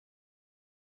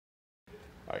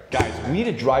Alright, guys, we need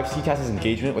to drive CTAS's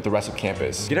engagement with the rest of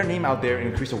campus. Get our name out there and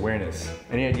increase awareness.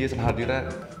 Any ideas on how to do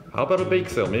that? How about a bake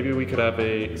sale? Maybe we could have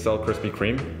a sell Krispy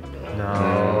Kreme? No.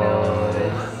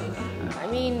 I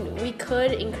mean, we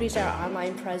could increase our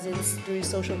online presence through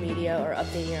social media or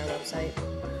updating our website.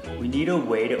 We need a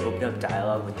way to open up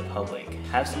dialogue with the public.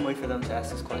 Have some way for them to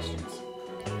ask us questions.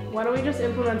 Why don't we just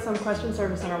implement some question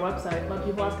service on our website? Let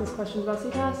people ask us questions about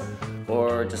CTAS?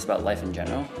 Or just about life in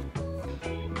general.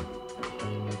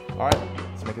 Alright,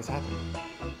 let's make this happen.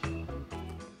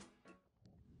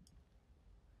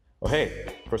 Oh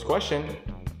hey, first question.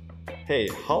 Hey,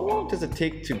 how long does it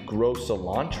take to grow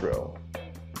cilantro?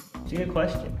 It's a good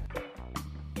question.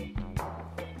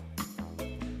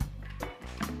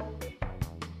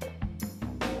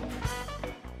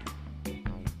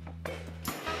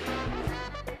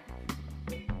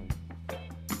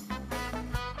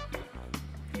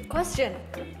 Question.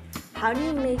 How do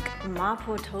you make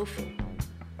mapo tofu?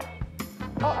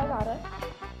 Oh, I got it.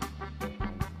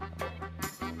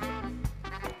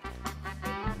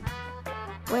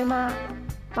 Wait, 妈，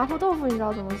麻婆豆腐你知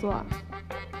道怎么做啊？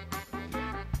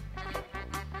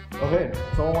 Okay,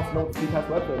 someone wants to know what the CTAS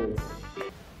website is.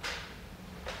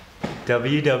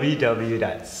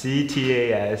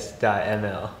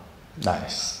 www.ctas.ml.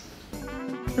 Nice.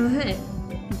 Okay.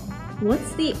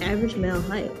 What's the average male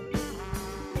height?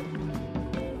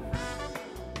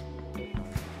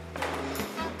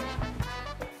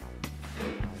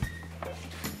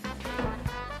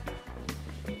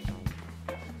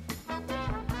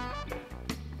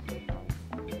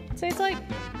 Say it's like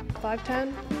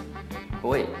 5'10". But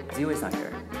wait, Ziwei's not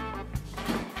here.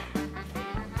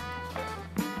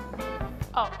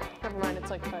 Oh, never mind. It's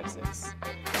like 5'6".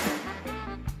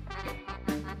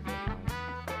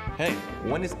 Hey,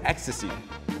 when is ecstasy?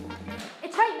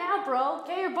 It's right now, bro.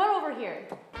 Get your butt over here.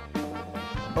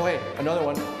 Oh hey, another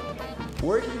one.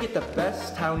 Where can you get the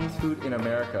best Taiwanese food in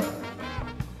America?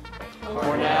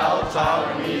 Cornell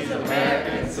Taiwanese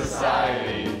American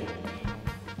Society.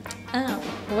 Oh,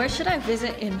 where should I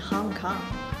visit in Hong Kong?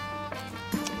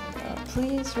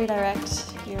 Please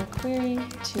redirect your query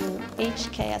to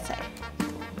HKSA.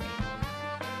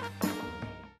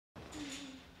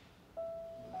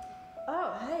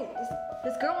 Oh, hey,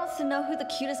 this girl wants to know who the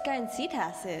cutest guy in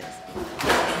CTAS is.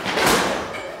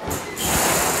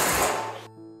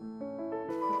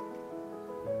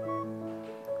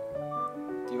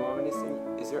 Do you want me to sing?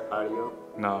 Is there audio?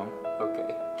 No.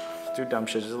 Okay. Just do dumb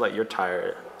shit just like you're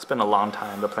tired. It's been a long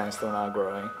time, the plant's still not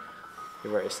growing.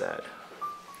 You're very sad.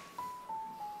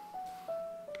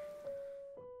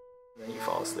 Then you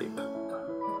fall asleep. Fall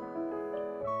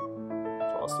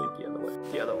asleep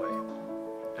the other way.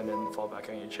 And then fall back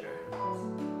on your chair.